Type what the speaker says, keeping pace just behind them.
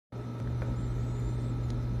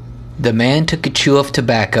The man took a chew of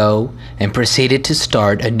tobacco and proceeded to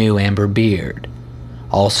start a new amber beard.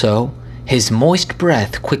 Also, his moist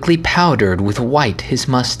breath quickly powdered with white his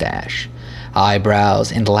mustache,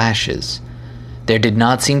 eyebrows, and lashes. There did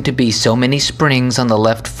not seem to be so many springs on the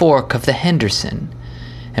left fork of the Henderson,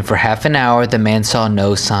 and for half an hour the man saw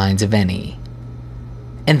no signs of any.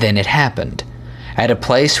 And then it happened. At a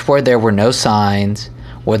place where there were no signs,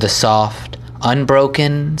 where the soft,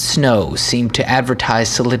 unbroken snow seemed to advertise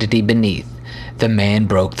solidity beneath, the man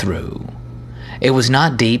broke through. It was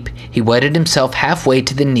not deep. He wetted himself halfway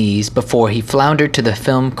to the knees before he floundered to the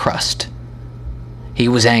film crust. He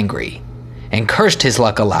was angry, and cursed his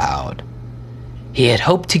luck aloud. He had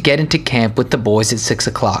hoped to get into camp with the boys at 6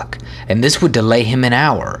 o'clock, and this would delay him an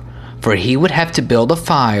hour, for he would have to build a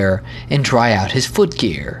fire and dry out his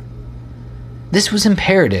footgear. This was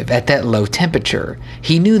imperative at that low temperature.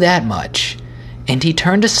 He knew that much, and he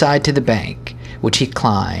turned aside to the bank, which he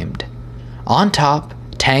climbed. On top,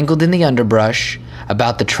 tangled in the underbrush,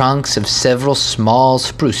 about the trunks of several small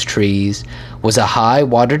spruce trees, was a high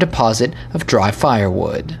water deposit of dry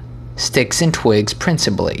firewood, sticks and twigs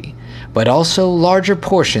principally, but also larger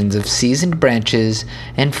portions of seasoned branches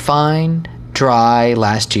and fine, dry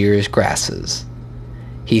last year's grasses.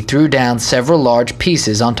 He threw down several large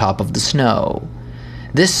pieces on top of the snow.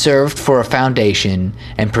 This served for a foundation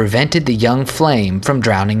and prevented the young flame from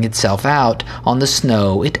drowning itself out on the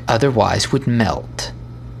snow it otherwise would melt.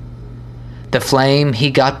 The flame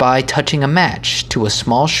he got by touching a match to a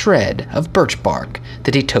small shred of birch bark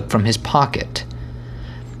that he took from his pocket.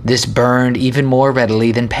 This burned even more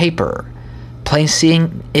readily than paper.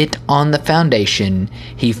 Placing it on the foundation,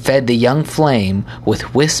 he fed the young flame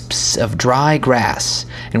with wisps of dry grass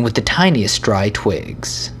and with the tiniest dry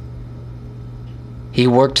twigs. He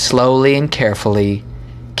worked slowly and carefully,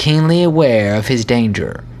 keenly aware of his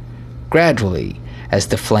danger. Gradually, as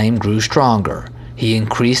the flame grew stronger, he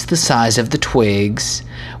increased the size of the twigs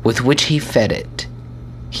with which he fed it.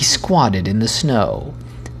 He squatted in the snow,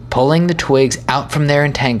 pulling the twigs out from their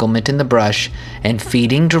entanglement in the brush and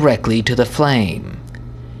feeding directly to the flame.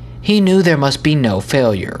 He knew there must be no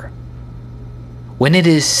failure. When it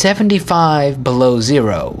is 75 below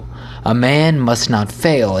zero, a man must not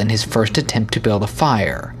fail in his first attempt to build a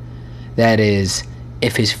fire. That is,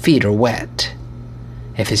 if his feet are wet.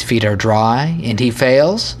 If his feet are dry and he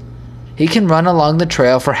fails, he can run along the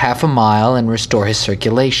trail for half a mile and restore his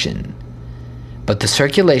circulation. But the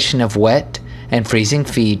circulation of wet and freezing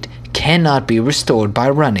feet cannot be restored by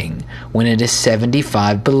running when it is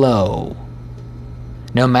 75 below.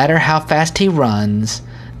 No matter how fast he runs,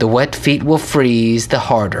 the wet feet will freeze the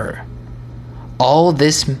harder. All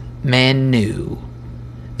this man knew.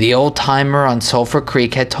 The old-timer on Sulphur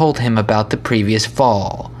Creek had told him about the previous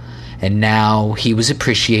fall, and now he was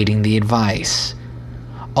appreciating the advice.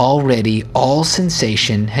 Already all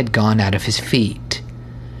sensation had gone out of his feet.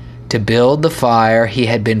 To build the fire, he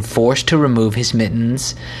had been forced to remove his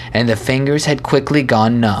mittens, and the fingers had quickly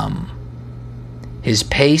gone numb. His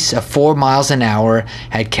pace of 4 miles an hour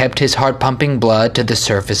had kept his heart-pumping blood to the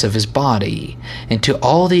surface of his body, and to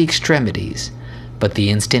all the extremities, but the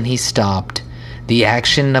instant he stopped, the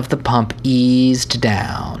action of the pump eased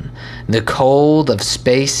down. The cold of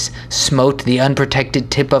space smote the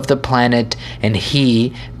unprotected tip of the planet, and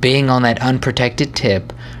he, being on that unprotected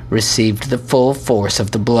tip, received the full force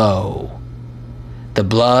of the blow. The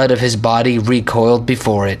blood of his body recoiled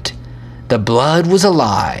before it. The blood was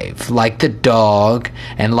alive, like the dog,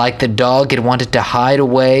 and like the dog it wanted to hide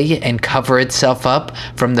away and cover itself up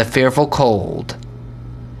from the fearful cold.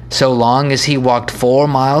 So long as he walked 4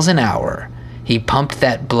 miles an hour, he pumped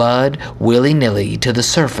that blood willy-nilly to the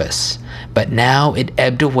surface, but now it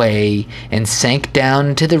ebbed away and sank down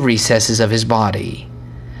into the recesses of his body.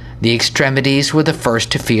 The extremities were the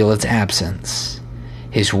first to feel its absence.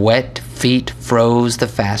 His wet feet froze the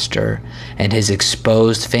faster, and his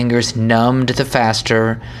exposed fingers numbed the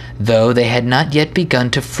faster, though they had not yet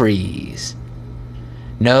begun to freeze.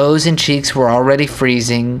 Nose and cheeks were already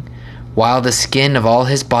freezing, while the skin of all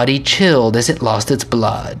his body chilled as it lost its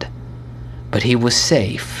blood. But he was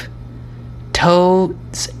safe.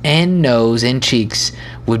 Toes and nose and cheeks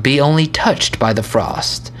would be only touched by the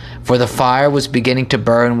frost, for the fire was beginning to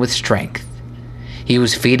burn with strength. He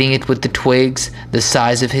was feeding it with the twigs the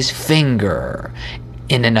size of his finger.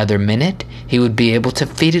 In another minute, he would be able to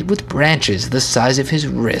feed it with branches the size of his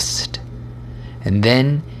wrist. And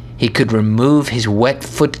then he could remove his wet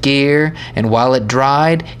footgear, and while it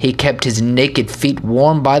dried, he kept his naked feet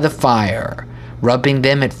warm by the fire, rubbing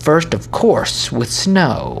them at first, of course, with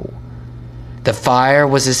snow. The fire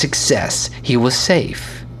was a success. He was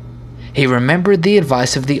safe. He remembered the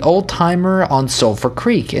advice of the old-timer on Sulphur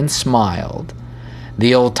Creek and smiled.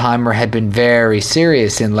 The old-timer had been very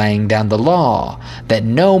serious in laying down the law that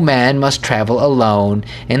no man must travel alone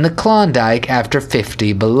in the Klondike after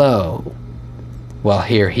 50 below. Well,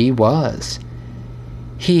 here he was.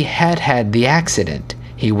 He had had the accident.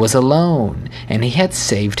 He was alone, and he had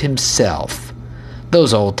saved himself.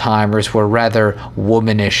 Those old-timers were rather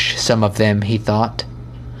womanish, some of them, he thought.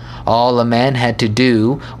 All a man had to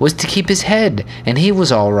do was to keep his head, and he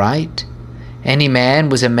was all right. Any man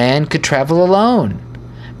was a man could travel alone.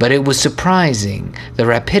 But it was surprising the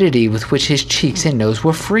rapidity with which his cheeks and nose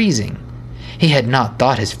were freezing. He had not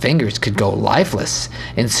thought his fingers could go lifeless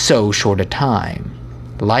in so short a time.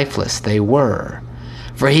 Lifeless they were,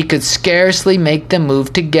 for he could scarcely make them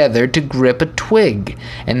move together to grip a twig,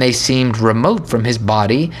 and they seemed remote from his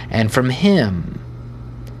body and from him.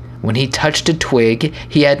 When he touched a twig,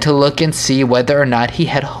 he had to look and see whether or not he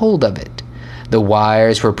had hold of it. The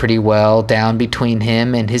wires were pretty well down between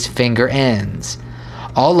him and his finger ends,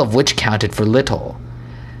 all of which counted for little.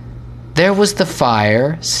 There was the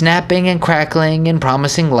fire, snapping and crackling and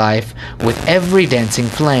promising life with every dancing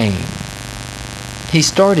flame. He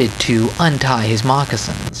started to untie his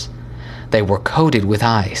moccasins. They were coated with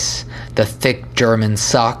ice. The thick German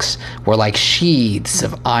socks were like sheaths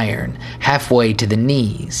of iron halfway to the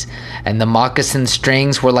knees, and the moccasin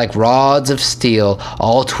strings were like rods of steel,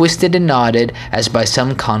 all twisted and knotted as by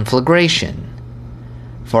some conflagration.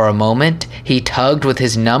 For a moment he tugged with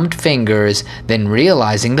his numbed fingers, then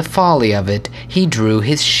realizing the folly of it, he drew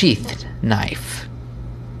his sheathed knife.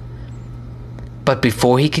 But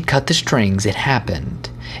before he could cut the strings, it happened.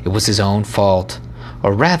 It was his own fault,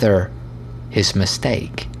 or rather, his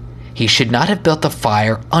mistake. He should not have built the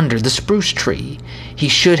fire under the spruce tree. He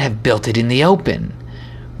should have built it in the open.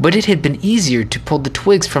 But it had been easier to pull the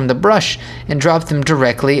twigs from the brush and drop them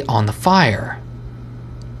directly on the fire.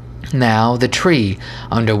 Now the tree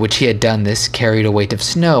under which he had done this carried a weight of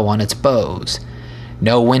snow on its boughs.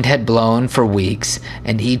 No wind had blown for weeks,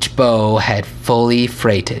 and each bough had fully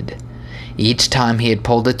freighted. Each time he had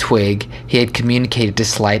pulled a twig, he had communicated a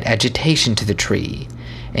slight agitation to the tree,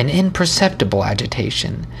 an imperceptible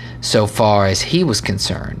agitation, so far as he was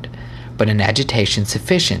concerned, but an agitation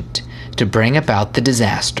sufficient to bring about the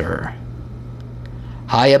disaster.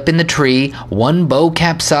 High up in the tree, one bough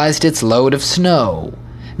capsized its load of snow.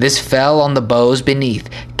 This fell on the boughs beneath,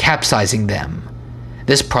 capsizing them.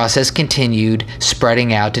 This process continued,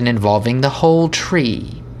 spreading out and involving the whole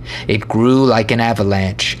tree. It grew like an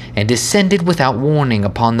avalanche and descended without warning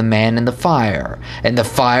upon the man and the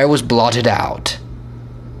fire was blotted out.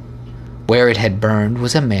 Where it had burned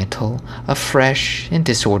was a mantle of fresh and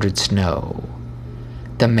disordered snow.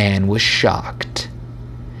 The man was shocked.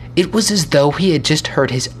 It was as though he had just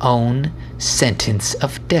heard his own sentence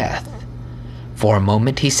of death. For a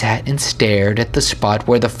moment he sat and stared at the spot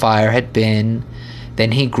where the fire had been.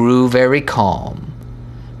 Then he grew very calm.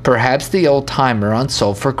 Perhaps the old-timer on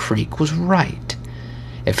Sulphur Creek was right.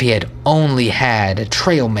 If he had only had a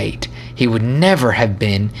trail mate, he would never have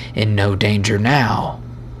been in no danger now.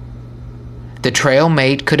 The trail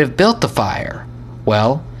mate could have built the fire.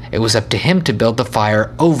 Well, it was up to him to build the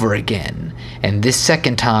fire over again, and this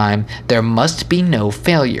second time there must be no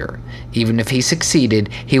failure. Even if he succeeded,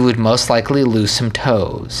 he would most likely lose some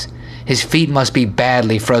toes. His feet must be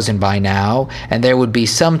badly frozen by now, and there would be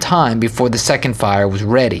some time before the second fire was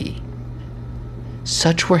ready.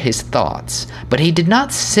 Such were his thoughts, but he did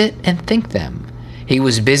not sit and think them. He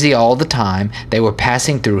was busy all the time. They were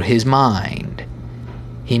passing through his mind.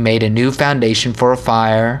 He made a new foundation for a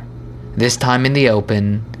fire, this time in the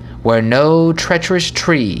open, where no treacherous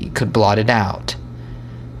tree could blot it out.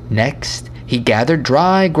 Next, he gathered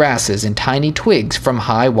dry grasses and tiny twigs from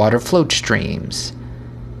high water float streams.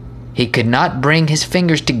 He could not bring his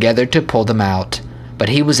fingers together to pull them out, but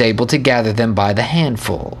he was able to gather them by the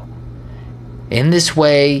handful. In this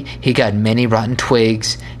way, he got many rotten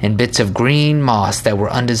twigs and bits of green moss that were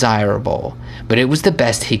undesirable, but it was the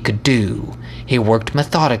best he could do. He worked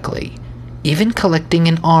methodically, even collecting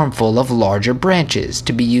an armful of larger branches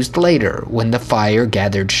to be used later when the fire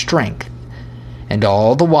gathered strength. And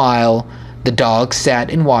all the while, the dog sat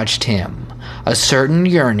and watched him, a certain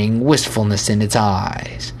yearning wistfulness in its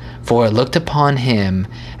eyes, for it looked upon him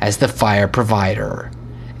as the fire provider,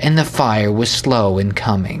 and the fire was slow in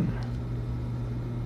coming.